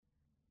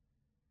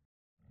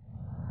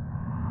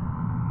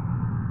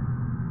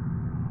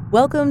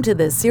Welcome to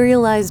the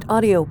serialized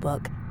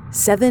audiobook,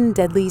 7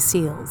 Deadly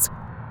Seals,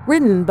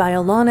 written by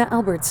Alana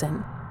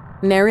Albertson,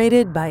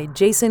 narrated by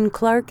Jason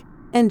Clark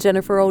and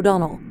Jennifer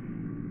O'Donnell,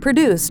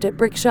 produced at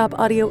Brickshop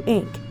Audio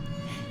Inc.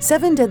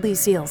 7 Deadly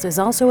Seals is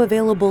also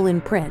available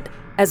in print,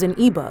 as an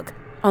ebook,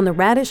 on the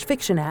Radish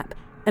Fiction app,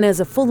 and as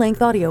a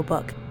full-length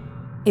audiobook.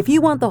 If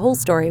you want the whole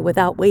story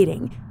without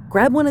waiting,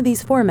 grab one of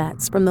these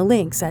formats from the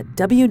links at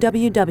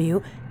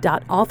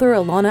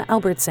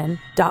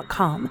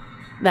www.authoralanaalbertson.com.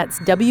 That's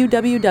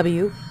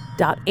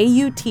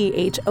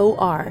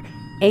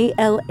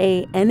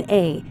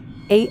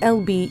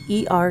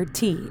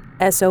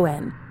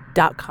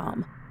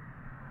www.authoralanaalbertson.com.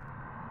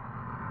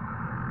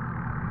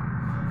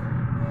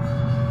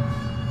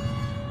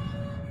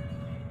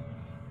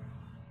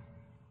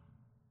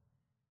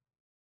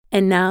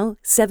 And now,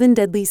 7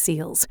 Deadly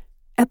Seals,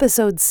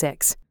 Episode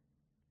 6.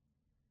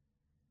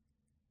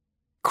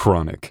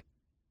 Chronic,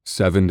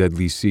 7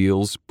 Deadly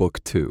Seals,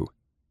 Book 2.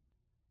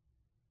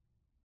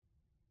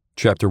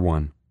 Chapter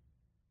 1.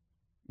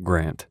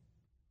 Grant.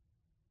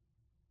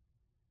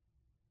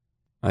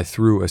 I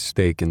threw a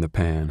steak in the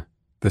pan,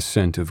 the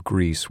scent of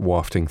grease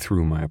wafting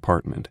through my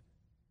apartment.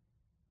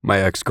 My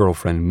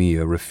ex-girlfriend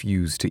Mia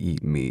refused to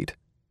eat meat.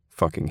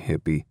 Fucking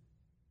hippie.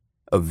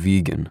 A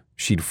vegan,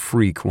 she'd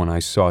freak when I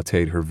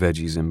sautéed her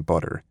veggies in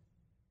butter.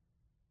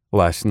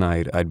 Last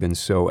night, I'd been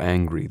so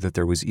angry that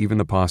there was even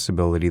the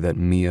possibility that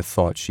Mia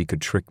thought she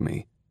could trick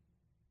me.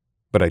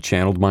 But I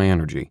channeled my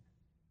energy.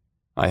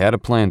 I had a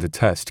plan to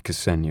test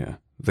Ksenia,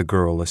 the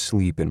girl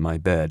asleep in my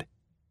bed.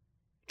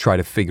 Try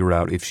to figure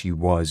out if she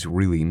was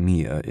really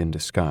Mia in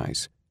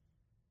disguise.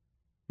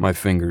 My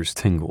fingers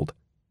tingled.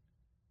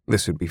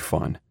 This would be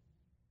fun.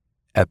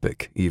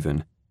 Epic,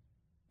 even.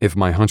 If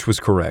my hunch was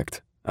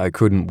correct, I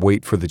couldn't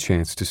wait for the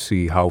chance to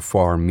see how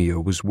far Mia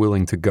was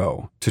willing to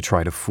go to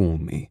try to fool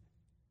me.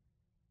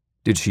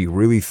 Did she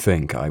really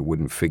think I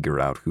wouldn't figure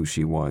out who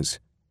she was?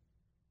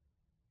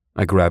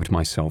 I grabbed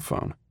my cell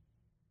phone.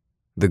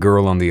 The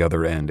girl on the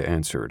other end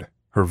answered,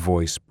 her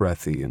voice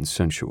breathy and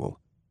sensual.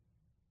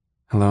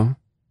 "Hello?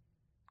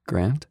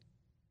 Grant?"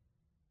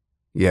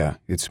 "Yeah,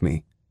 it's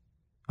me,"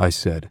 I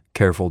said,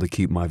 careful to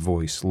keep my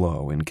voice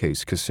low in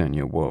case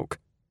Ksenia woke.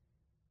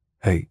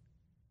 "Hey,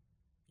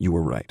 you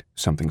were right,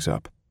 something's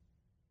up."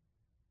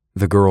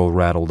 The girl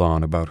rattled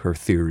on about her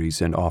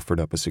theories and offered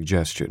up a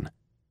suggestion.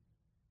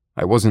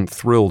 I wasn't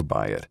thrilled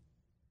by it,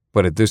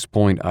 but at this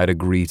point I'd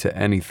agree to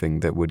anything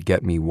that would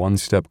get me one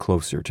step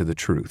closer to the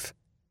truth.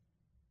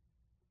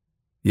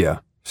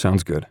 "Yeah,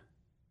 sounds good.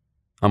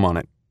 I'm on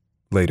it.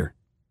 Later."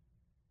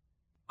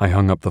 I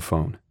hung up the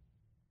phone.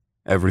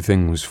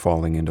 Everything was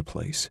falling into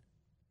place.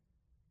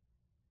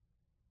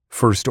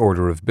 First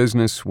order of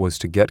business was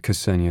to get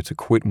Ksenia to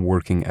quit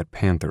working at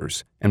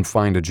Panthers and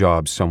find a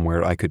job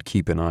somewhere I could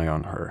keep an eye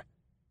on her,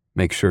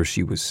 make sure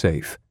she was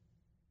safe.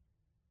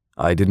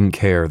 I didn't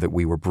care that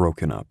we were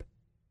broken up,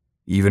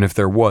 even if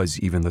there was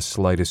even the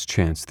slightest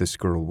chance this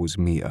girl was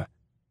Mia.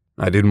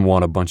 I didn't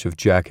want a bunch of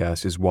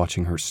jackasses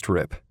watching her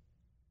strip.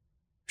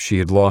 She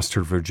had lost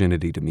her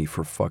virginity to me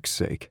for fuck's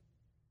sake.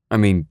 I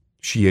mean,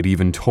 she had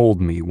even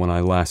told me when I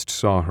last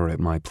saw her at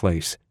my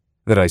place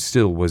that I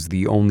still was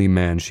the only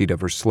man she'd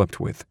ever slept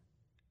with.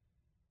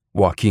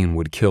 Joaquin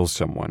would kill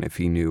someone if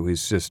he knew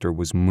his sister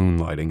was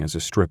moonlighting as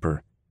a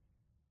stripper.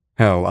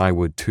 Hell, I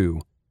would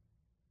too.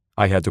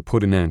 I had to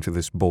put an end to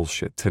this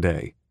bullshit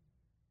today.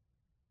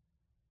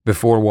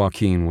 Before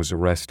Joaquin was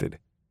arrested,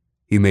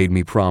 he made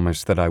me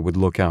promise that I would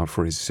look out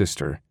for his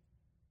sister.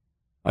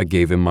 I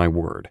gave him my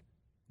word,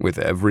 with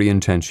every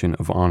intention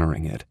of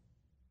honoring it.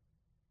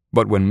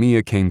 But when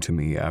Mia came to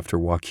me after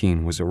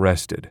Joaquin was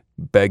arrested,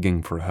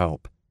 begging for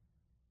help,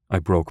 I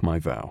broke my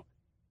vow.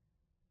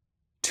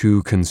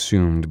 Too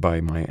consumed by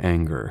my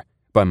anger,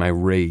 by my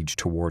rage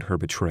toward her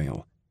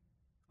betrayal,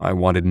 I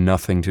wanted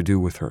nothing to do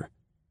with her.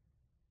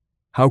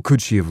 How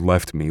could she have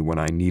left me when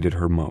I needed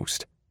her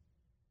most?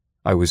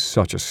 I was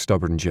such a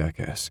stubborn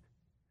jackass.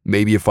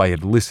 Maybe if I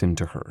had listened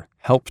to her,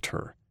 helped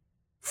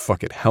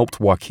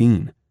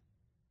Joaquin,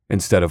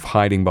 instead of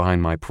hiding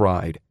behind my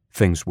pride,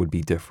 things would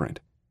be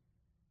different.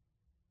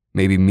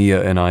 Maybe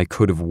Mia and I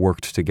could have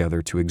worked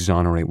together to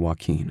exonerate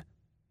Joaquin,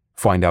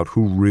 find out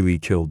who really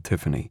killed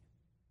Tiffany.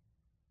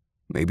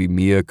 Maybe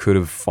Mia could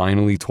have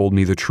finally told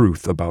me the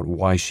truth about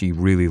why she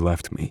really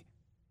left me,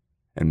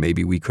 and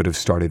maybe we could have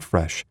started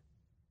fresh.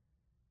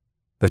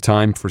 The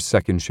time for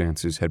second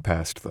chances had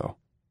passed, though.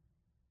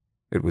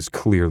 It was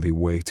clearly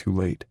way too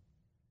late.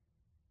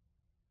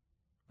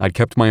 I'd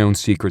kept my own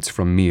secrets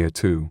from Mia,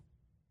 too.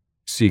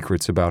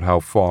 Secrets about how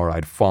far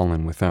I'd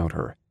fallen without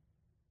her.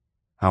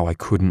 How I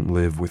couldn't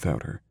live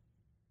without her.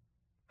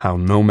 How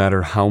no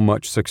matter how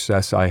much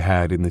success I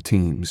had in the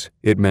teams,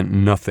 it meant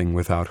nothing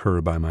without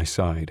her by my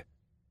side.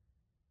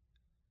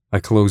 I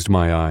closed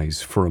my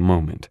eyes for a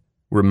moment,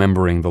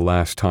 remembering the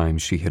last time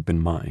she had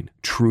been mine,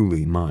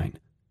 truly mine.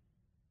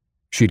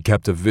 She'd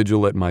kept a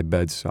vigil at my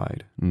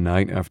bedside,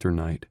 night after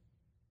night.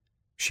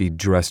 She'd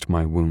dressed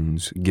my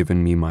wounds,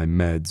 given me my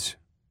meds,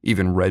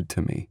 even read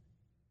to me.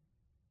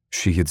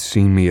 She had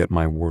seen me at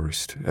my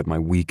worst, at my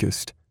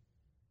weakest.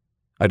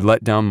 I'd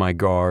let down my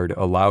guard,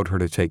 allowed her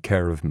to take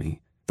care of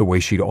me, the way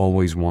she'd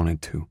always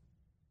wanted to.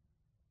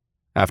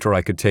 After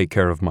I could take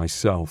care of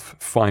myself,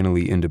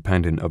 finally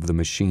independent of the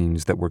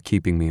machines that were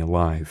keeping me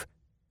alive,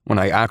 when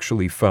I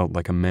actually felt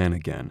like a man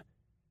again,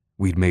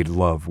 we'd made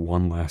love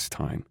one last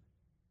time.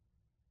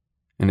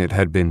 And it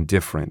had been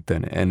different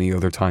than any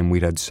other time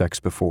we'd had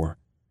sex before.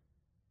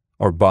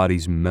 Our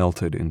bodies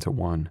melted into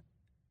one.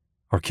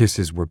 Our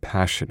kisses were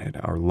passionate,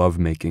 our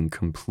lovemaking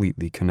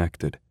completely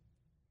connected.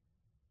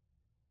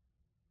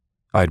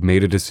 I'd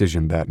made a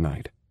decision that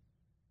night,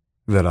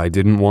 that I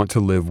didn't want to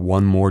live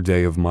one more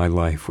day of my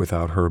life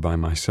without her by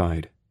my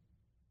side.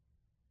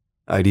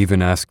 I'd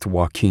even asked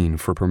Joaquin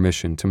for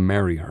permission to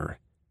marry her,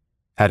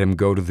 had him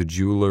go to the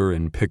jeweler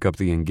and pick up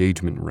the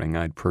engagement ring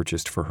I'd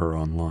purchased for her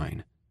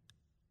online.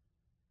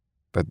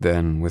 But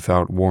then,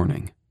 without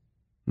warning,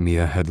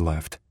 Mia had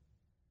left,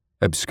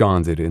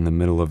 absconded in the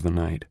middle of the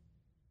night.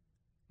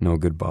 No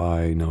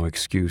goodbye, no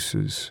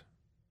excuses,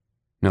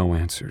 no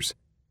answers.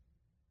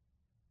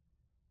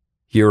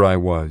 Here I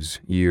was,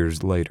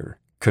 years later,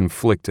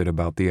 conflicted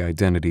about the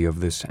identity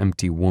of this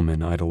empty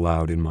woman I'd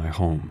allowed in my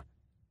home.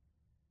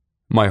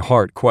 My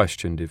heart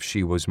questioned if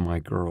she was my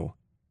girl.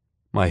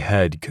 My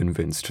head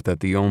convinced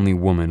that the only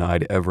woman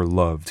I'd ever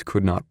loved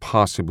could not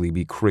possibly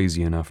be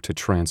crazy enough to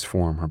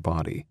transform her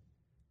body.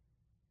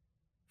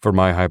 For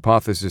my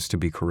hypothesis to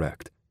be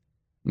correct,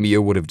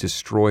 Mia would have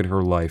destroyed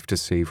her life to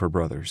save her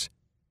brothers,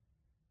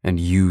 and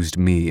used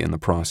me in the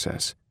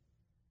process.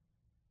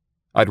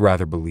 I'd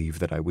rather believe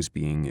that I was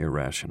being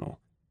irrational.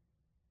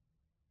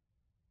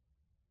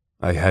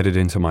 I headed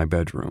into my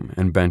bedroom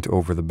and bent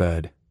over the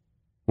bed,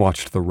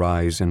 watched the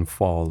rise and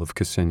fall of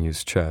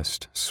Ksenia's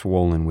chest,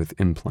 swollen with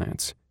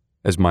implants,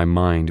 as my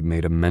mind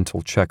made a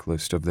mental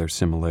checklist of their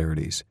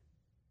similarities.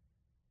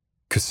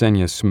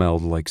 Ksenia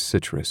smelled like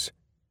citrus.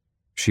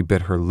 She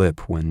bit her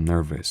lip when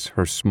nervous,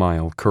 her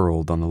smile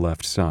curled on the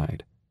left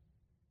side.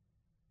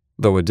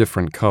 Though a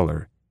different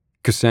color,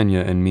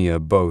 Ksenia and Mia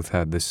both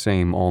had the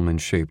same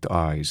almond-shaped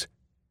eyes,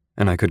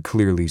 and I could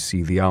clearly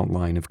see the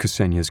outline of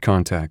Ksenia's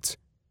contacts.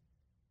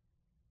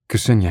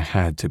 Ksenia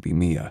had to be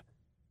Mia.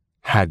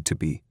 Had to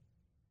be.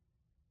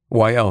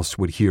 Why else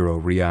would Hiro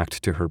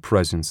react to her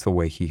presence the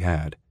way he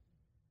had?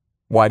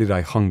 Why did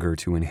I hunger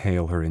to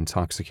inhale her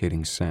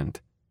intoxicating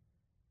scent?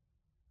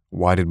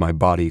 Why did my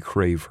body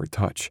crave her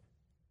touch?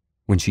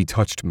 When she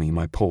touched me,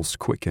 my pulse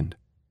quickened.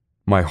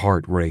 My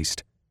heart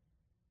raced.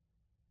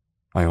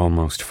 I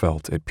almost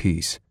felt at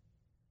peace.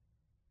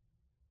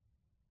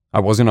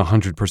 I wasn't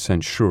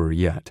 100% sure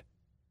yet.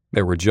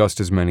 There were just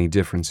as many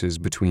differences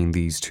between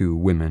these two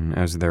women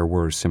as there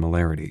were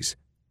similarities.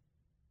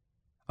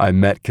 I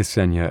met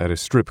Ksenia at a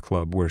strip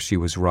club where she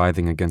was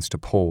writhing against a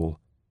pole,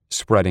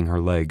 spreading her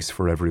legs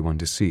for everyone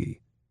to see.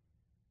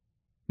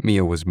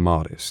 Mia was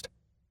modest.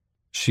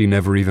 She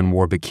never even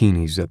wore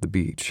bikinis at the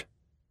beach.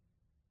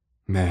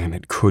 Man,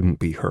 it couldn't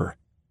be her.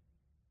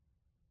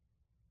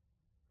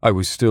 I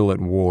was still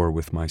at war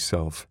with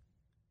myself.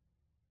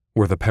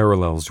 Were the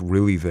parallels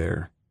really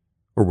there,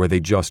 or were they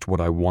just what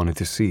I wanted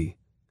to see?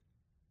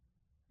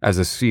 As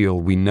a SEAL,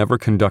 we never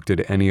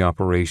conducted any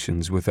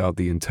operations without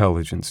the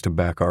intelligence to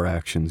back our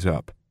actions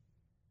up.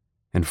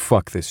 And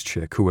fuck this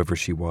chick, whoever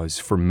she was,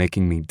 for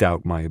making me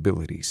doubt my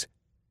abilities.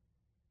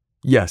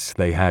 Yes,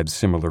 they had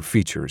similar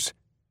features.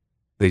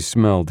 They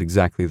smelled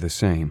exactly the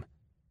same.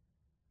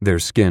 Their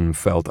skin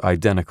felt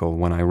identical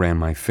when I ran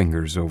my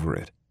fingers over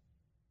it.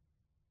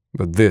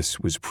 But this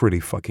was pretty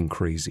fucking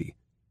crazy.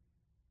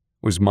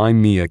 Was my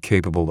Mia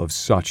capable of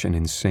such an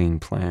insane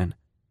plan?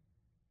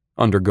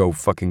 Undergo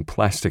fucking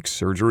plastic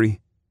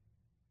surgery?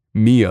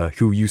 Mia,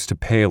 who used to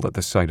pale at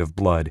the sight of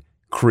blood,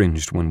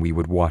 cringed when we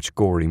would watch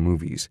gory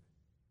movies.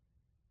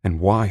 And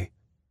why?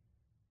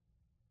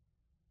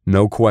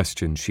 No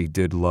question she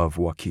did love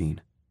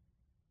Joaquin.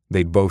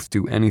 They'd both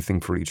do anything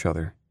for each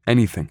other,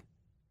 anything.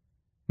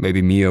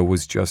 Maybe Mia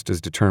was just as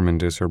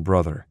determined as her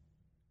brother.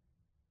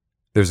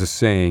 There's a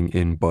saying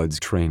in Bud's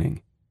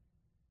training.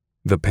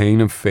 The pain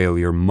of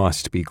failure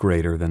must be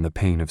greater than the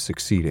pain of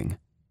succeeding.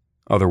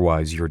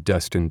 Otherwise, you're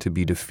destined to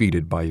be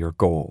defeated by your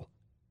goal.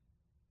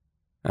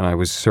 And I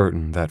was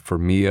certain that for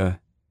Mia,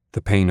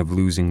 the pain of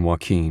losing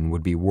Joaquin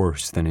would be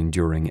worse than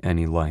enduring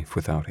any life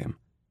without him.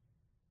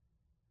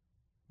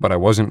 But I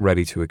wasn't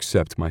ready to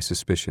accept my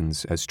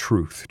suspicions as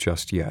truth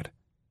just yet.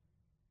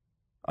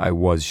 I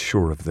was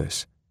sure of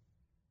this.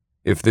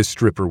 If this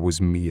stripper was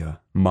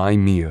Mia, my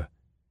Mia,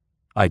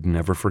 I'd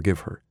never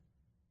forgive her.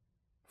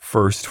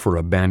 First, for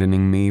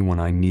abandoning me when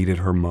I needed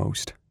her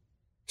most.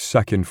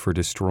 Second, for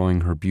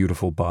destroying her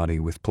beautiful body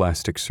with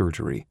plastic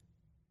surgery.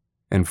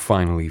 And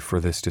finally, for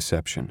this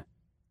deception.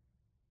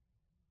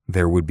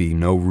 There would be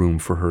no room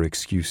for her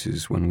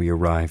excuses when we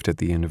arrived at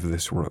the end of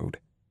this road,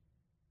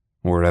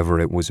 wherever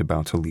it was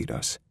about to lead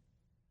us.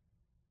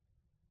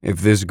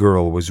 If this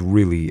girl was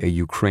really a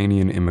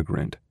Ukrainian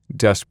immigrant,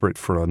 desperate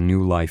for a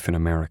new life in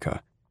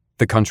America,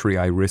 the country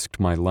I risked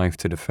my life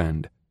to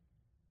defend,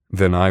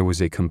 then I was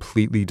a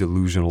completely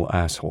delusional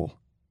asshole,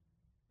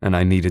 and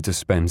I needed to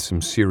spend some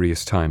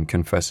serious time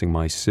confessing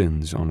my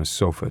sins on a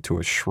sofa to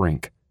a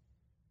shrink.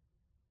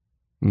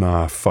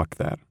 Nah, fuck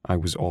that. I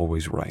was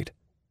always right.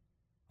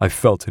 I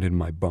felt it in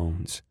my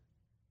bones.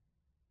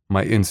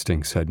 My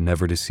instincts had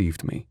never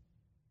deceived me.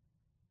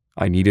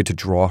 I needed to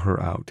draw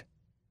her out,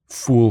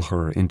 fool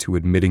her into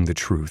admitting the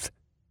truth.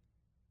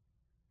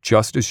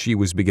 Just as she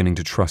was beginning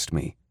to trust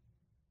me,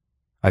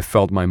 I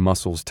felt my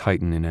muscles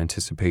tighten in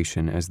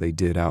anticipation as they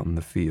did out in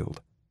the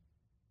field.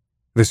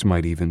 This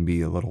might even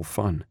be a little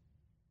fun.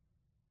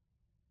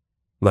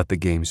 Let the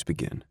games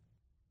begin.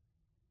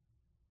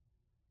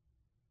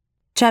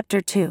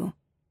 Chapter 2.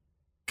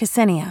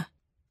 Ksenia.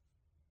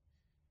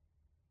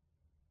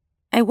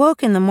 I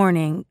woke in the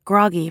morning,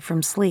 groggy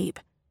from sleep.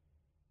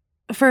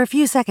 For a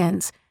few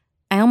seconds,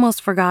 I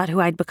almost forgot who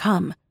I'd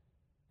become,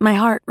 my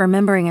heart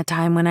remembering a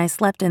time when I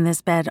slept in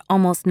this bed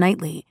almost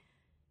nightly,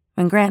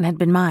 when Grant had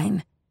been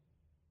mine.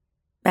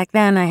 Back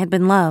then, I had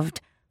been loved,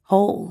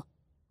 whole,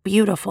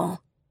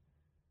 beautiful.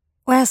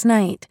 Last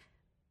night,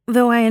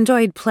 though I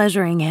enjoyed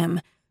pleasuring him,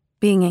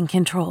 being in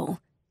control,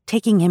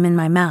 taking him in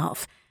my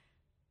mouth,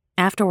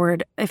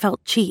 afterward, I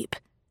felt cheap.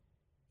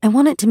 I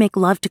wanted to make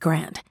love to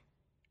Grant.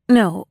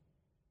 No,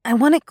 I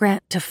wanted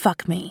Grant to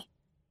fuck me.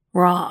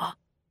 Raw,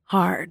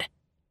 hard,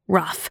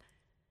 rough.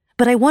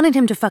 But I wanted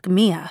him to fuck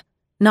Mia,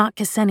 not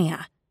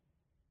Ksenia.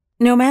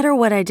 No matter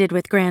what I did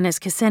with Grant as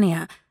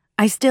Ksenia,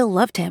 I still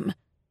loved him.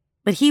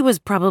 But he was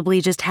probably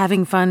just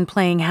having fun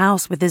playing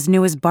house with his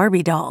newest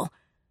Barbie doll.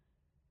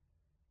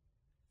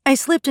 I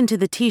slipped into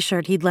the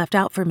t-shirt he'd left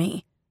out for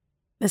me,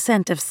 the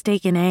scent of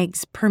steak and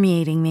eggs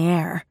permeating the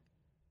air.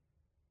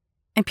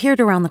 I peered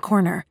around the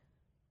corner,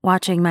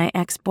 watching my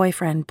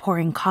ex-boyfriend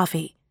pouring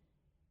coffee.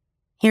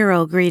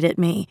 Hero greeted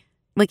me,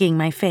 licking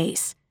my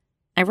face.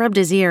 I rubbed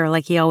his ear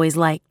like he always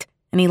liked,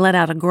 and he let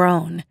out a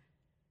groan.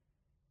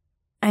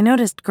 I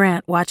noticed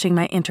Grant watching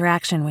my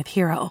interaction with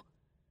Hero.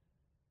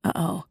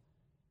 Uh-oh.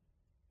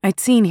 I'd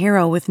seen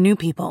Hero with new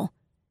people.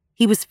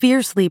 He was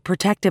fiercely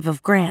protective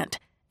of Grant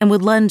and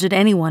would lunge at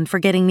anyone for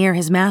getting near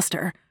his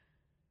master.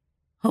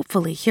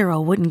 Hopefully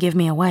Hero wouldn't give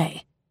me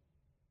away.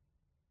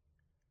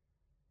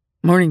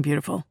 Morning,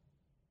 beautiful.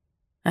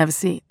 Have a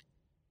seat.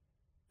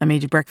 I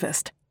made you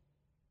breakfast.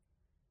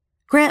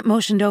 Grant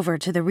motioned over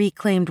to the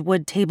reclaimed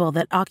wood table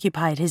that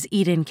occupied his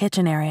eat-in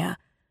kitchen area.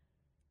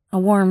 A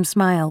warm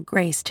smile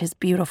graced his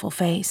beautiful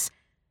face.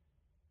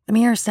 The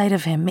mere sight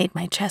of him made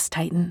my chest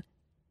tighten.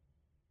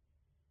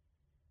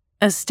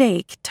 A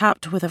steak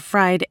topped with a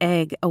fried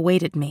egg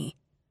awaited me,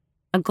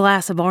 a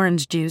glass of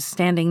orange juice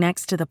standing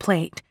next to the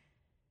plate.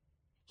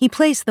 He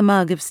placed the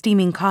mug of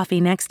steaming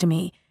coffee next to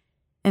me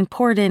and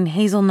poured in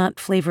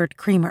hazelnut-flavored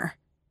creamer.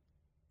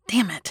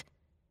 Damn it.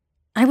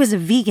 I was a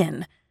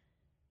vegan.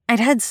 I'd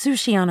had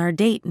sushi on our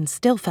date and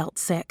still felt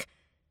sick.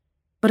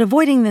 But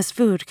avoiding this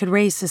food could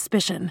raise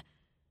suspicion.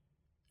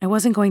 I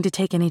wasn't going to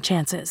take any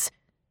chances.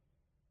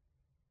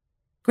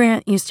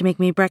 Grant used to make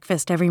me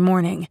breakfast every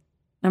morning,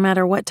 no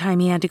matter what time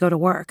he had to go to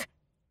work.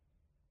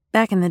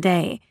 Back in the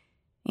day,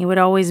 he would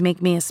always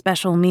make me a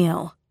special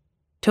meal,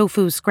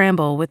 tofu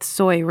scramble with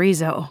soy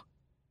riso.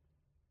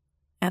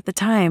 At the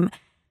time,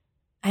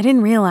 I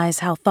didn't realize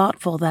how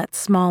thoughtful that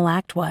small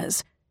act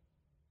was.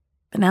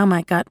 But now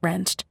my gut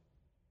wrenched,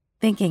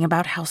 thinking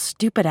about how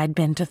stupid I'd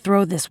been to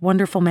throw this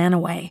wonderful man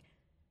away.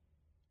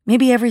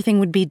 Maybe everything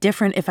would be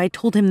different if I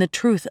told him the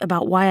truth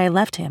about why I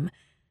left him.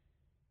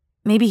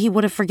 Maybe he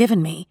would have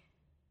forgiven me.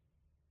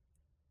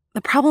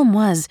 The problem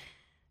was,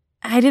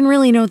 I didn't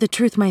really know the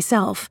truth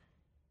myself.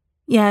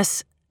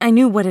 Yes, I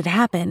knew what had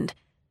happened,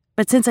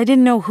 but since I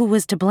didn't know who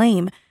was to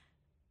blame,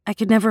 I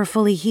could never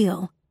fully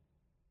heal.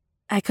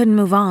 I couldn't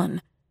move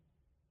on.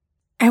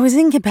 I was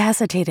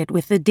incapacitated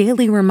with the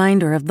daily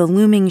reminder of the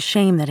looming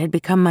shame that had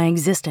become my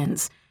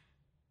existence.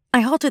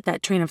 I halted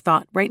that train of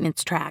thought right in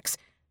its tracks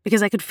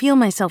because I could feel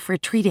myself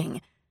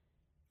retreating.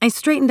 I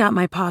straightened out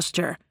my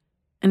posture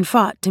and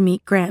fought to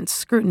meet Grant's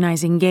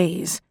scrutinizing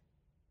gaze.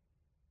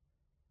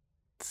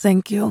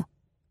 Thank you.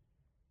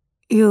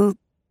 You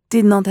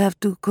did not have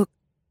to cook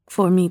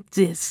for me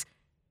this.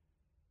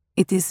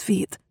 It is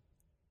feed.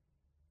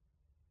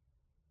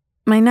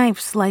 My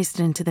knife sliced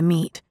into the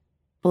meat,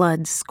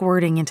 blood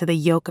squirting into the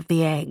yolk of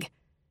the egg.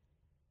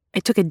 I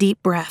took a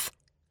deep breath,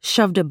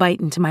 shoved a bite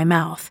into my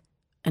mouth,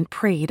 and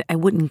prayed I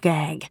wouldn't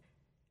gag.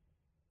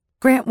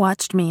 Grant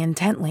watched me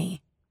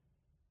intently.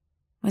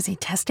 Was he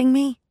testing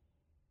me?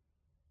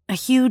 A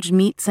huge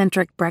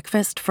meat-centric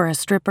breakfast for a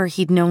stripper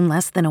he'd known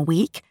less than a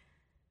week?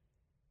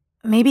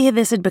 Maybe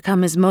this had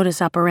become his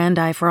modus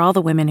operandi for all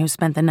the women who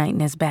spent the night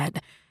in his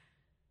bed.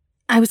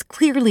 I was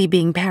clearly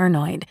being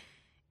paranoid.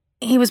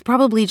 He was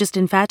probably just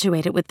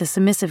infatuated with the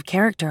submissive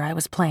character I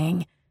was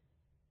playing.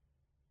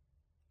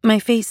 My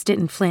face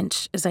didn't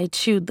flinch as I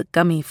chewed the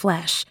gummy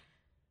flesh.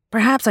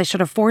 Perhaps I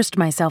should have forced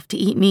myself to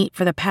eat meat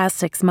for the past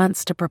 6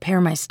 months to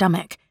prepare my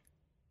stomach.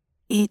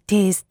 It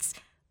tastes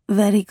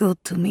very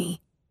good to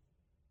me.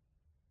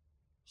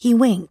 He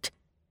winked,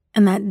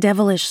 and that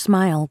devilish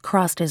smile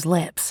crossed his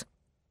lips.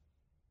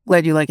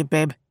 Glad you like it,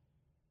 babe.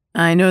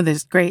 I know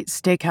this great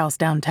steakhouse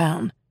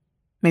downtown.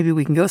 Maybe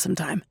we can go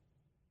sometime.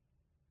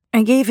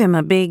 I gave him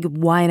a big,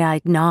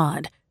 wide-eyed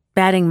nod,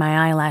 batting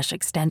my eyelash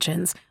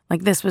extensions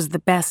like this was the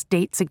best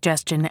date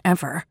suggestion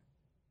ever.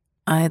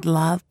 I'd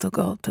love to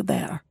go to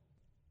there.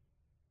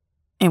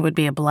 It would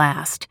be a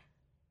blast.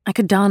 I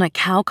could don a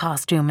cow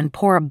costume and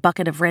pour a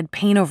bucket of red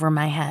paint over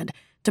my head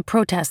to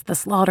protest the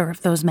slaughter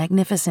of those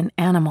magnificent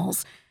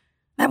animals.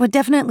 That would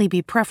definitely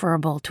be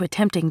preferable to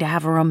attempting to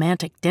have a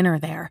romantic dinner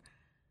there.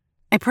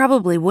 I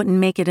probably wouldn't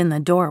make it in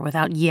the door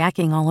without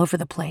yakking all over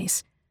the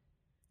place.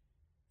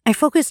 I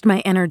focused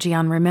my energy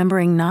on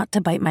remembering not to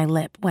bite my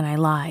lip when I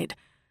lied.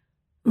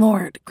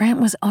 Lord,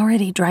 Grant was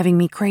already driving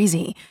me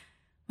crazy.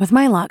 With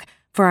my luck,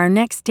 for our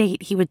next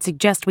date, he would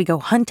suggest we go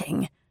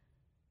hunting.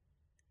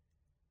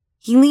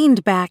 He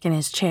leaned back in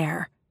his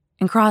chair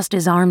and crossed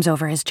his arms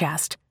over his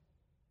chest.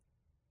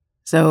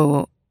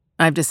 So,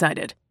 I've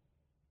decided,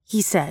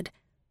 he said,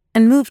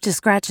 and moved to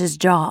scratch his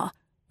jaw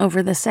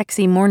over the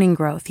sexy morning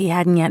growth he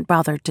hadn't yet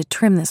bothered to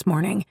trim this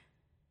morning.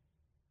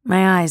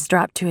 My eyes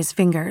dropped to his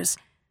fingers,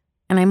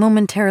 and I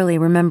momentarily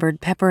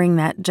remembered peppering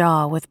that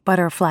jaw with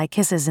butterfly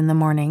kisses in the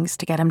mornings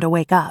to get him to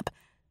wake up.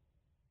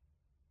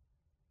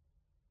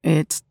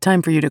 It's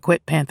time for you to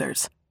quit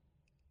Panthers.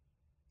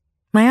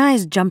 My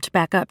eyes jumped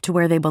back up to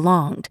where they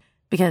belonged,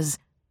 because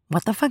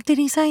what the fuck did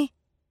he say?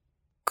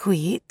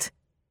 Quit?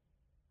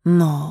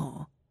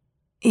 No.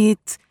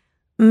 It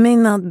may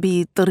not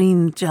be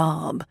dream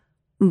job,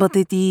 but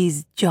it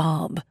is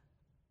job.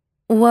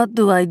 What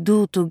do I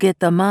do to get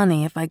the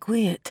money if I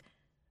quit?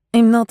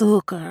 I'm not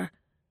hooker.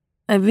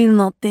 I will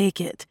not take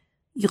it.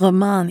 Your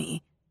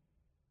money.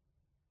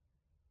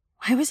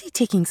 Why was he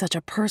taking such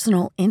a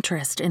personal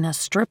interest in a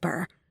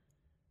stripper?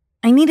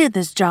 I needed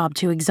this job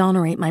to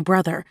exonerate my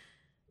brother.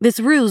 This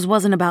ruse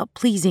wasn't about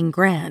pleasing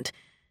Grant.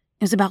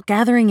 It was about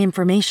gathering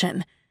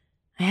information.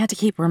 I had to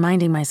keep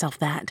reminding myself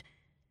that.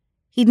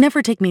 He'd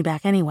never take me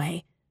back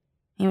anyway.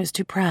 He was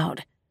too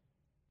proud.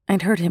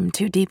 I'd hurt him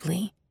too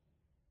deeply.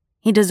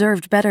 He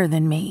deserved better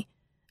than me,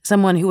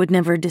 someone who would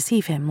never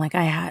deceive him like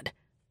I had.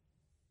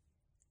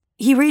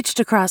 He reached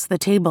across the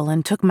table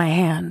and took my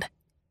hand.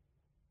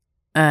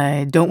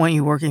 I don't want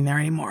you working there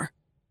anymore.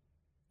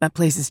 That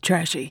place is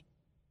trashy.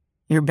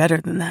 You're better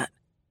than that.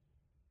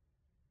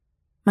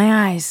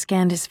 My eyes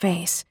scanned his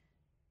face.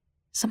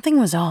 Something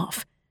was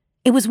off.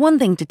 It was one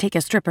thing to take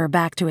a stripper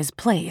back to his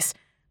place,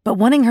 but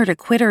wanting her to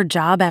quit her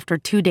job after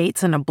 2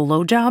 dates and a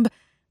blowjob,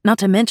 not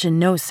to mention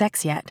no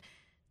sex yet,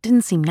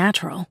 didn't seem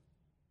natural.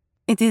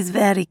 It is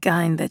very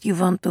kind that you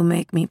want to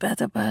make me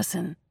better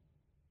person,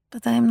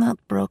 but I am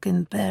not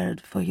broken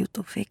bird for you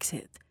to fix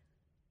it.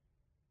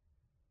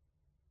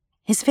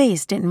 His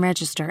face didn't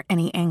register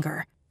any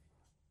anger.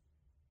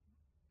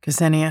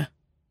 Ksenia,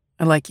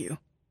 I like you.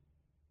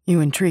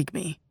 You intrigue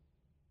me.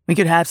 We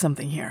could have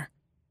something here.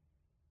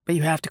 But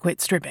you have to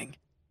quit stripping.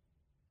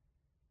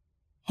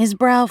 His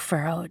brow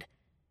furrowed,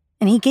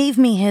 and he gave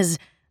me his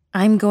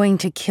 "I'm going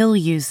to kill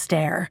you"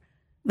 stare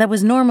that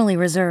was normally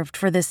reserved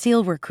for the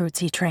SEAL recruits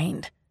he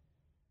trained.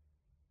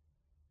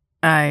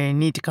 I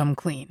need to come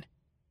clean.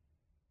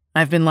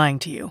 I've been lying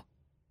to you.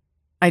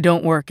 I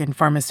don't work in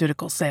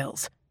pharmaceutical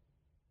sales.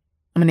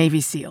 I'm a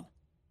Navy SEAL.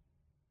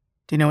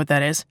 Do you know what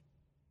that is?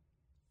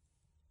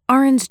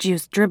 Orange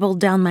juice dribbled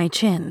down my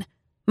chin.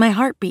 My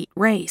heartbeat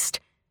raced.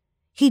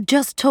 He'd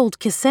just told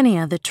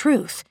Ksenia the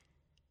truth.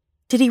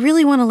 Did he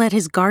really want to let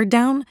his guard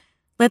down?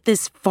 Let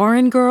this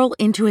foreign girl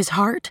into his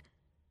heart?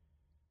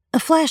 A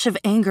flash of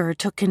anger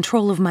took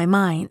control of my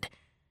mind.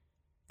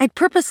 I'd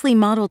purposely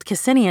modeled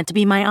Ksenia to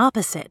be my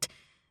opposite.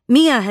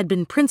 Mia had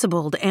been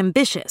principled,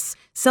 ambitious,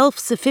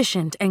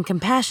 self-sufficient, and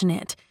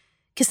compassionate.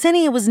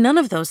 Ksenia was none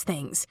of those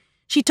things.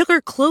 She took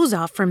her clothes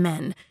off for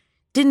men,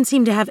 didn't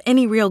seem to have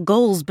any real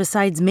goals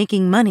besides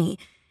making money,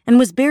 and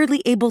was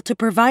barely able to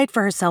provide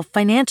for herself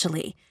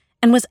financially,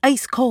 and was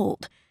ice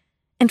cold.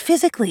 And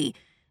physically,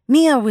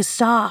 Mia was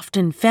soft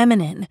and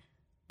feminine,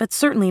 but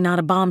certainly not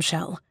a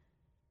bombshell.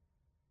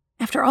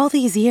 After all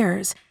these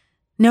years,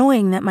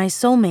 knowing that my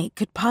soulmate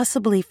could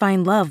possibly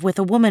find love with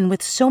a woman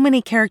with so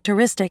many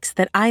characteristics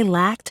that I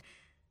lacked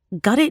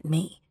gutted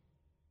me.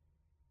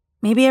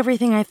 Maybe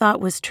everything I thought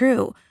was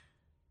true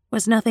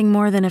was nothing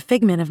more than a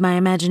figment of my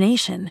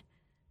imagination.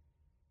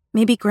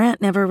 Maybe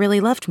Grant never really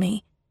loved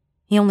me.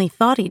 He only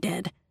thought he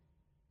did.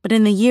 But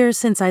in the years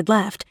since I'd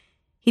left,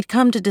 he'd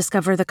come to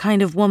discover the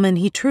kind of woman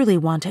he truly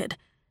wanted.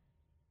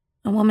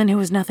 A woman who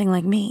was nothing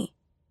like me.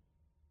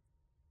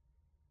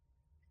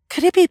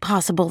 Could it be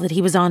possible that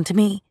he was on to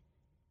me?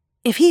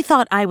 If he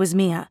thought I was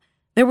Mia,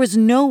 there was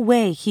no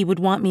way he would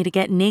want me to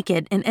get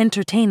naked and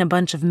entertain a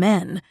bunch of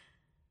men.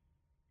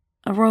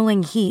 A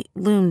rolling heat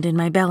loomed in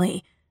my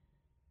belly.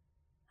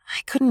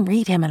 I couldn't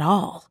read him at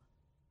all.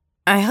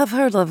 I have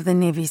heard of the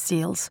Navy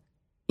SEALs.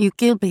 You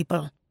kill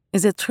people.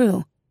 Is it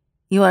true?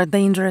 You are a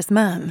dangerous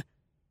man.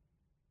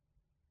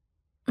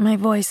 My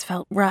voice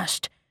felt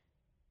rushed,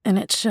 and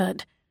it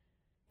should.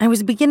 I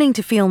was beginning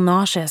to feel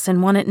nauseous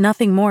and wanted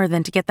nothing more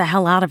than to get the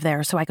hell out of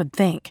there so I could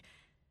think.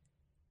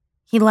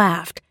 He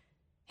laughed,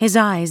 his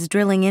eyes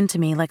drilling into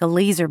me like a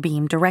laser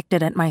beam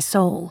directed at my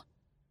soul.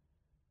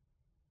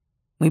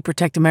 We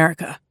protect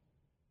America.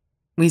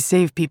 We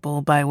save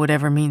people by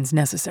whatever means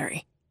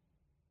necessary.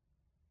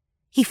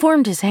 He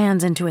formed his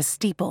hands into a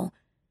steeple,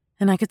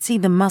 and I could see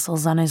the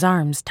muscles on his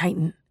arms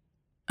tighten.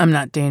 I'm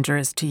not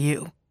dangerous to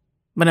you,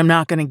 but I'm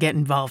not going to get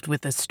involved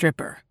with a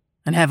stripper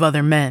and have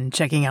other men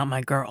checking out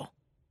my girl.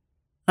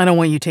 I don't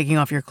want you taking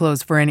off your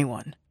clothes for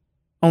anyone,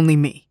 only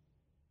me.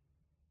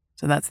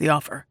 So that's the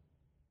offer.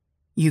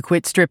 You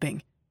quit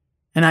stripping,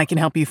 and I can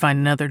help you find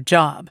another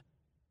job,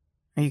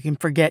 or you can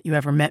forget you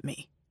ever met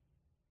me.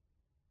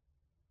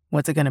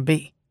 What's it gonna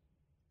be?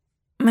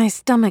 My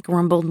stomach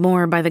rumbled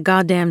more by the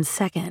goddamn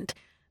second,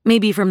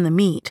 maybe from the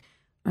meat,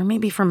 or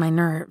maybe from my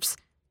nerves.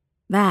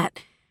 That,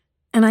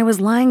 and I was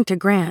lying to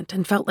Grant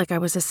and felt like I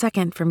was a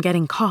second from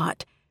getting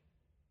caught.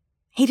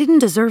 He didn't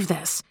deserve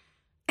this.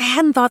 I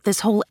hadn't thought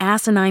this whole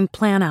asinine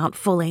plan out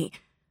fully.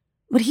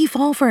 Would he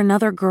fall for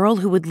another girl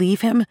who would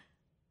leave him?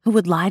 Who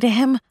would lie to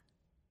him?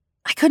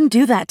 I couldn't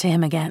do that to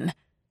him again.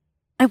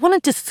 I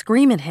wanted to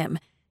scream at him,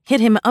 hit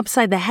him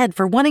upside the head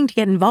for wanting to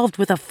get involved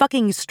with a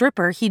fucking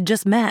stripper he'd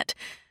just met.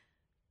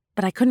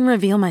 But I couldn't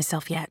reveal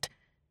myself yet.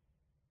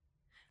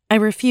 I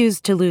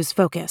refused to lose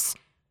focus,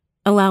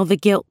 allow the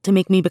guilt to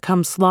make me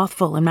become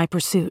slothful in my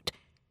pursuit.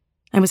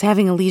 I was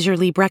having a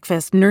leisurely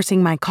breakfast,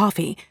 nursing my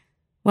coffee,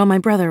 while my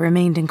brother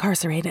remained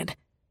incarcerated.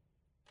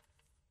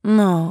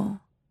 No,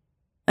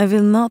 I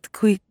will not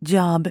quit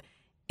job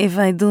if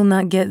I do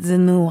not get the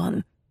new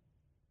one.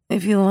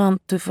 If you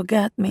want to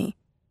forget me,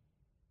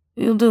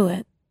 you do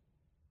it.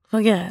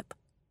 Forget.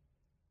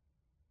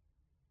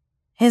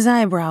 His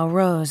eyebrow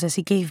rose as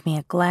he gave me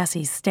a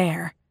glassy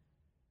stare.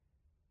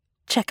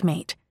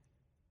 Checkmate.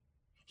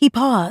 He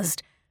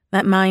paused,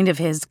 that mind of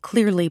his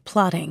clearly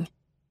plotting.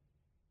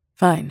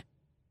 Fine.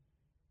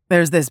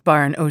 There's this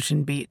bar in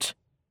Ocean Beach.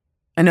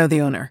 I know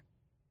the owner.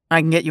 I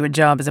can get you a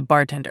job as a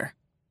bartender.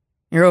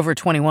 You're over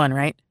 21,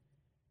 right?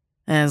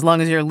 And as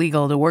long as you're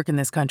legal to work in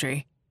this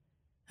country,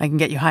 I can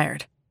get you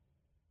hired.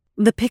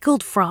 The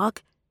Pickled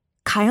Frog?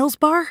 Kyle's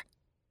bar?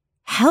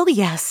 Hell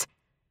yes.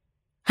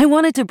 I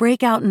wanted to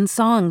break out in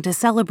song to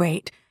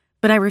celebrate,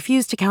 but I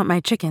refused to count my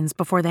chickens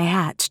before they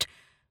hatched.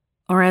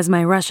 Or as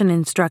my Russian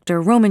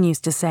instructor Roman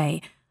used to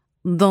say,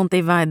 don't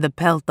divide the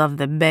pelt of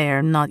the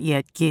bear not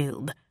yet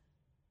killed.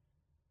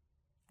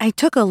 I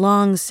took a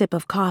long sip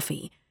of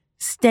coffee,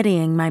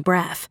 steadying my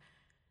breath.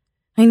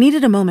 I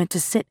needed a moment to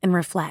sit and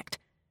reflect.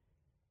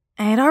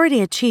 I had already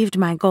achieved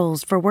my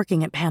goals for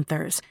working at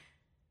Panthers.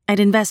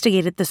 I'd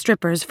investigated the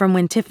strippers from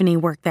when Tiffany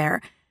worked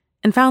there,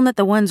 and found that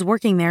the ones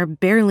working there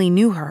barely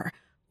knew her,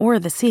 or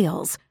the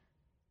SEALs.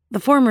 The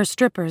former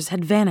strippers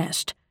had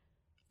vanished.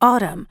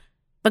 Autumn,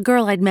 the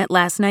girl I'd met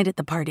last night at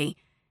the party,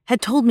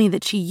 had told me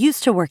that she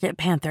used to work at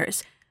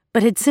Panthers,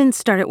 but had since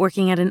started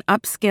working at an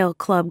upscale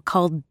club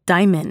called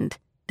Diamond,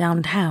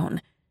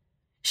 downtown.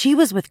 She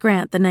was with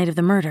Grant the night of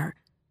the murder.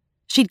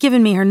 She'd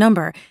given me her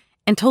number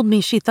and told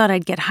me she thought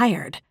I'd get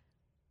hired.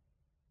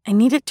 I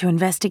needed to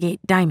investigate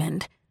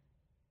Diamond.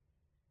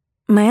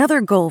 My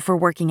other goal for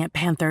working at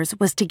Panthers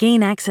was to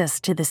gain access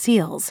to the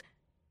SEALs,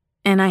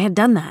 and I had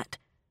done that.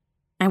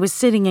 I was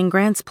sitting in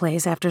Grant's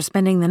place after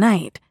spending the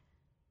night.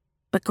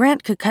 But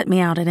Grant could cut me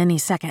out at any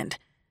second.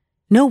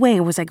 No way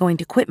was I going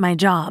to quit my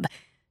job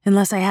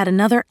unless I had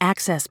another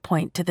access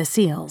point to the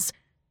SEALs.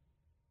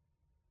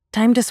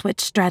 Time to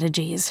switch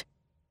strategies.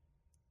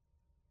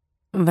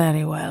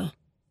 Very well.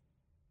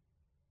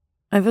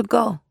 I will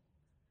go.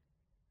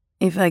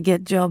 If I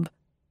get job,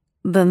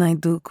 then I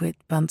do quit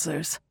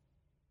Panthers.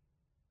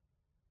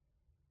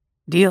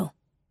 Deal.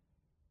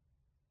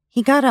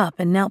 He got up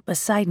and knelt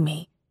beside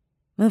me,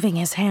 moving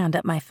his hand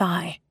up my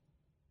thigh.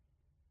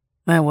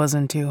 That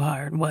wasn't too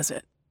hard, was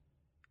it?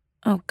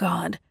 Oh,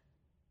 God.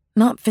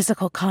 Not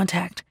physical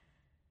contact.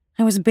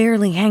 I was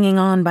barely hanging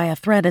on by a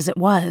thread as it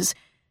was.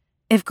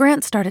 If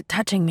Grant started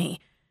touching me,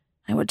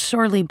 I would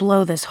surely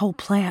blow this whole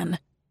plan.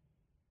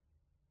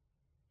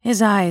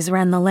 His eyes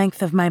ran the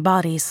length of my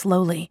body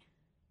slowly,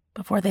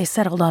 before they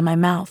settled on my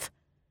mouth.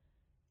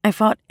 I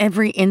fought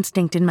every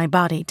instinct in my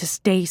body to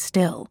stay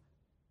still.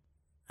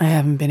 I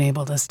haven't been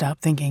able to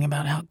stop thinking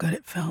about how good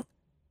it felt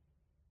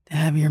to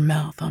have your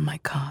mouth on my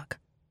cock.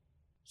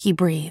 He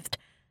breathed,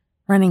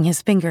 running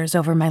his fingers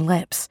over my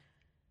lips.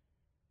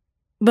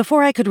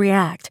 Before I could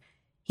react,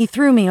 he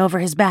threw me over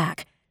his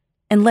back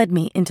and led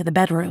me into the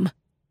bedroom.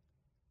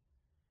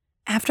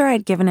 After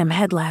I'd given him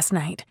head last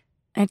night,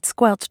 I'd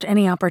squelched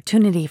any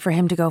opportunity for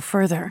him to go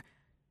further,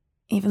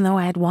 even though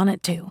I had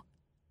wanted to.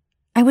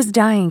 I was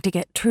dying to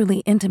get truly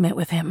intimate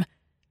with him,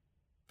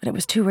 but it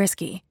was too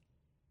risky.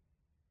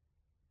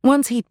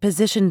 Once he'd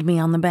positioned me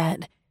on the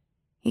bed,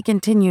 he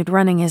continued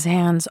running his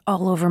hands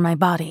all over my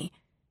body,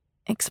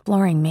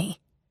 exploring me.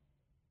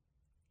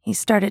 He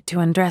started to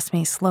undress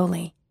me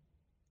slowly,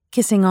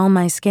 kissing all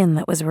my skin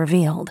that was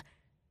revealed.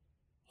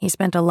 He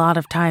spent a lot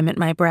of time at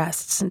my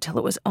breasts until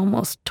it was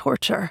almost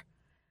torture.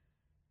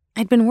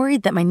 I'd been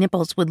worried that my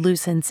nipples would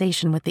lose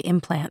sensation with the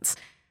implants.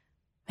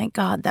 Thank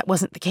God that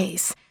wasn't the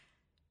case.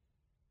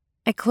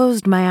 I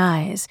closed my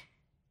eyes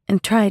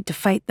and tried to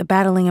fight the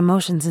battling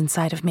emotions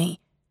inside of me.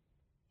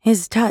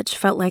 His touch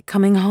felt like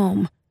coming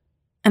home,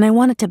 and I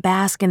wanted to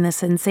bask in the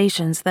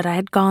sensations that I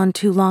had gone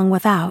too long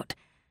without.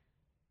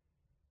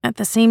 At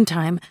the same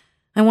time,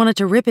 I wanted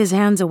to rip his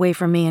hands away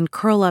from me and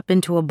curl up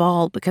into a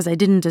ball because I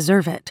didn't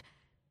deserve it.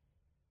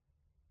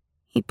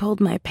 He pulled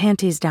my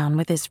panties down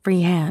with his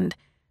free hand,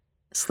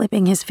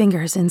 slipping his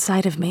fingers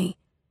inside of me.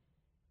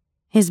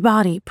 His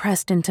body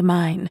pressed into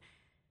mine,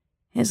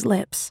 his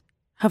lips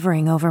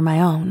hovering over my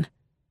own.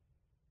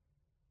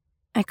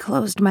 I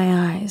closed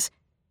my eyes,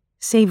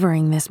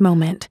 savoring this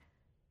moment.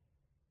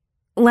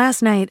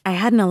 Last night, I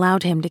hadn't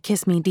allowed him to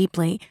kiss me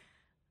deeply,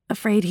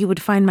 afraid he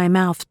would find my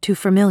mouth too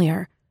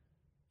familiar,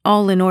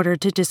 all in order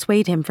to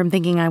dissuade him from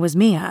thinking I was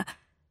Mia.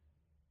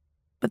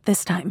 But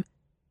this time,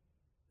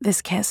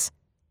 this kiss,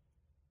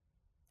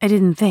 I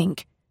didn't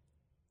think.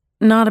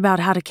 Not about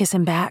how to kiss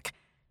him back,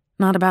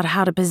 not about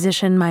how to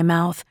position my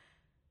mouth,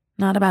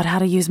 not about how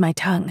to use my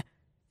tongue.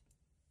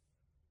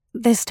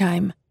 This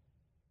time,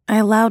 I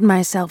allowed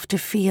myself to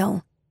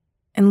feel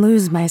and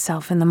lose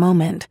myself in the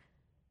moment.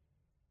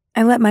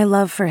 I let my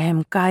love for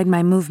him guide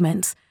my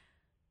movements,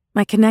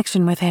 my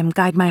connection with him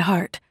guide my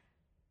heart.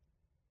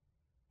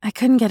 I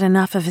couldn't get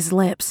enough of his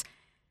lips,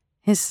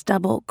 his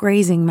stubble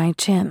grazing my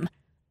chin.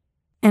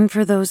 And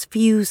for those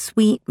few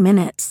sweet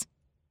minutes,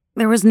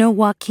 there was no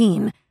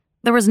Joaquin,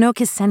 there was no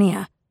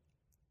Ksenia,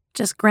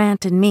 just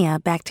Grant and Mia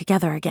back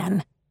together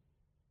again.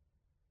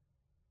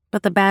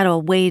 But the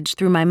battle waged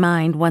through my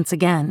mind once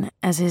again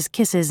as his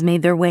kisses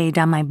made their way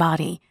down my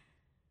body.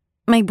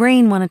 My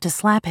brain wanted to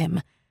slap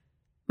him.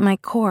 My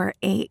core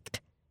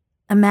ached,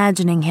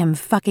 imagining him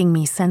fucking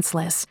me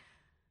senseless.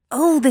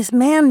 Oh, this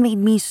man made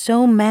me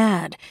so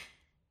mad,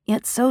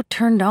 yet so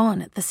turned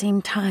on at the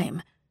same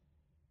time.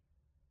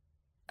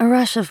 A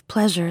rush of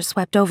pleasure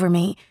swept over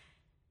me,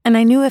 and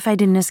I knew if I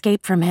didn't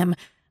escape from him,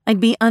 I'd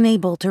be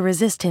unable to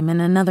resist him in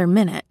another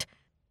minute.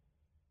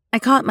 I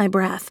caught my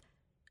breath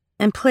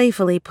and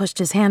playfully pushed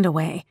his hand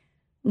away,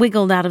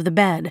 wiggled out of the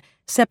bed,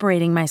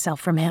 separating myself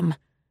from him.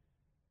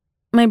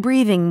 My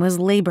breathing was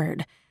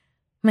labored.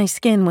 My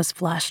skin was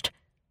flushed.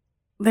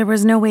 There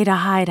was no way to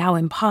hide how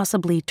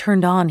impossibly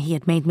turned on he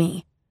had made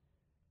me.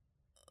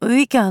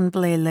 We can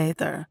play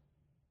later.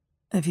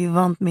 If you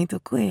want me to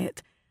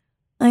quit,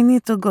 I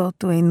need to go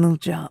to a new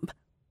job.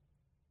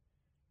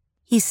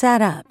 He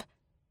sat up,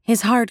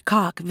 his hard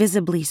cock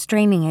visibly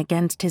straining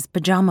against his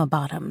pajama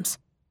bottoms.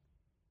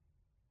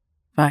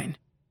 Fine.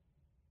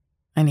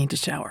 I need to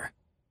shower.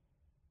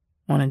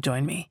 Want to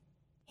join me?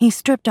 He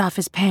stripped off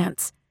his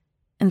pants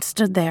and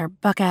stood there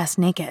buck-ass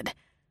naked.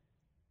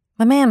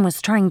 The man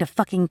was trying to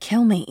fucking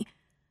kill me.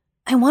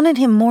 I wanted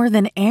him more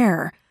than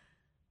air,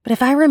 but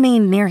if I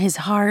remained near his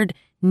hard,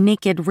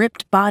 naked,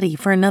 ripped body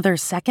for another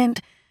second,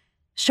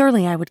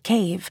 surely I would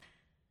cave.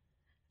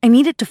 I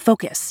needed to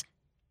focus,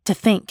 to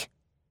think.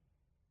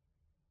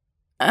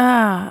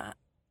 I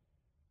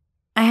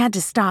had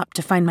to stop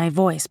to find my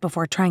voice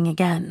before trying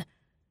again.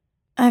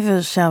 I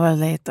will shower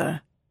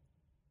later.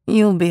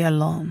 You'll be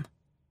alone.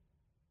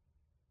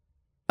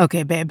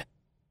 Okay, babe.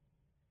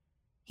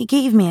 He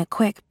gave me a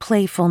quick,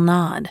 playful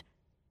nod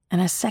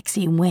and a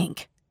sexy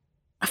wink.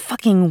 A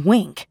fucking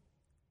wink.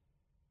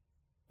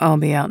 I'll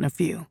be out in a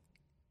few.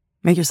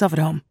 Make yourself at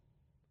home.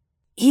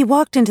 He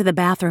walked into the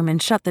bathroom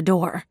and shut the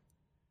door.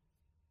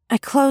 I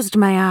closed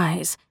my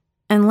eyes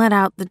and let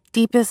out the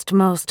deepest,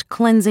 most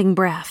cleansing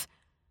breath,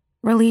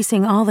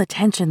 releasing all the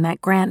tension that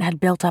Grant had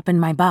built up in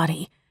my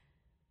body.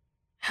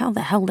 How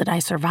the hell did I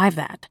survive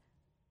that?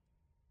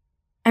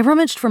 I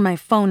rummaged for my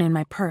phone in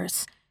my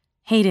purse,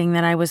 hating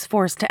that I was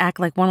forced to act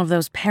like one of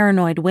those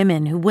paranoid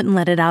women who wouldn't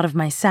let it out of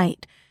my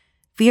sight,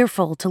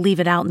 fearful to leave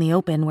it out in the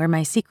open where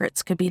my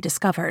secrets could be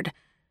discovered.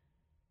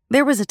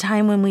 There was a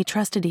time when we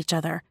trusted each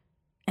other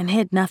and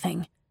hid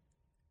nothing.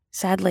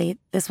 Sadly,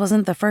 this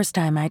wasn't the first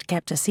time I'd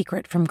kept a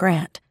secret from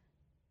Grant.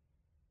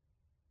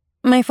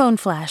 My phone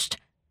flashed.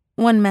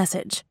 One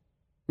message.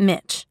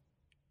 Mitch.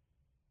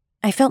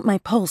 I felt my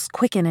pulse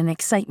quicken in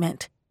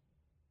excitement.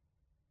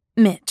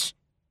 Mitch.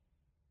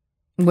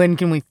 When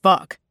can we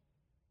fuck?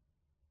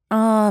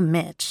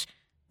 Mitch.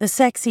 The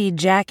sexy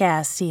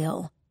jackass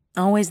seal.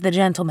 Always the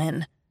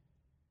gentleman.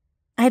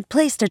 I had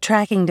placed a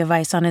tracking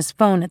device on his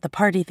phone at the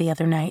party the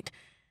other night.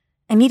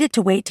 I needed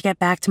to wait to get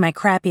back to my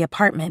crappy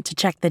apartment to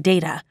check the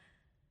data.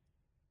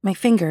 My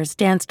fingers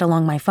danced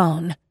along my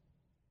phone.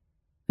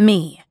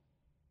 Me.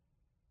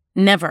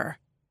 Never.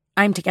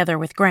 I'm together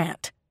with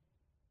Grant.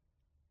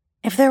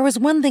 If there was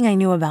one thing I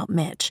knew about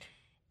Mitch,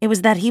 it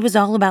was that he was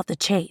all about the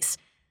chase.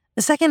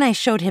 The second I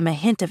showed him a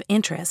hint of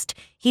interest,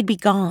 he'd be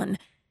gone.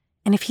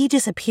 And if he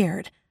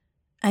disappeared,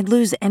 I'd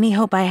lose any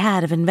hope I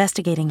had of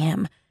investigating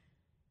him.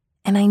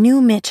 And I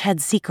knew Mitch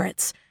had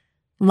secrets.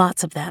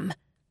 Lots of them.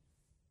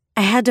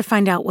 I had to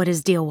find out what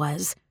his deal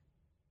was.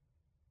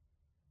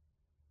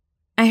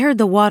 I heard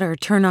the water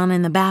turn on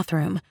in the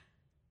bathroom.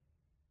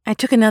 I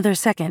took another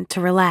second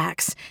to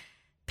relax,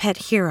 pet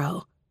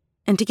hero,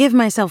 and to give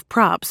myself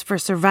props for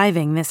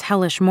surviving this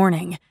hellish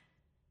morning.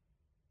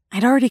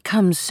 I'd already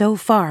come so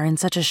far in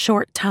such a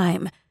short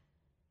time.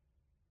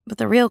 But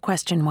the real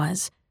question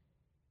was,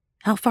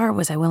 how far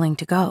was I willing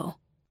to go?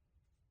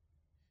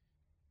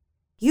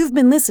 You've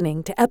been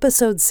listening to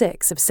Episode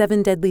 6 of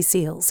 7 Deadly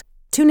Seals.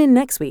 Tune in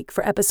next week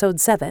for Episode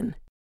 7.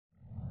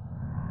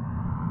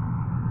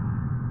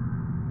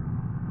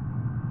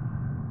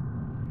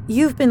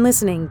 You've been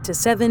listening to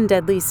 7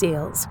 Deadly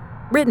Seals,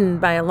 written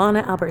by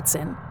Alana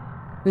Albertson,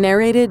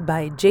 narrated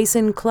by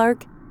Jason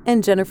Clark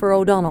and Jennifer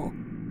O'Donnell,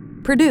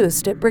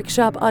 produced at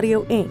Brickshop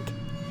Audio Inc.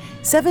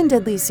 7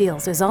 Deadly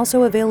Seals is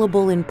also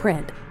available in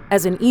print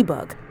as an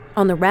ebook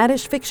on the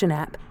Radish Fiction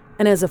app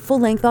and as a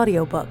full-length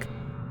audiobook.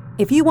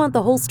 If you want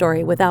the whole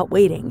story without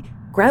waiting,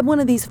 grab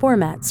one of these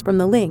formats from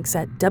the links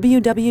at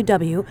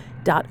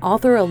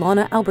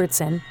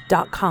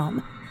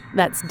www.authoralanaalbertson.com.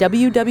 That's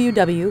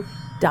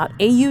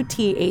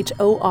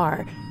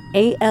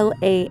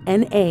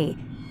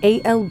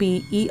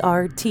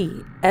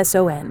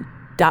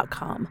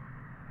www.authoralanaalbertson.com.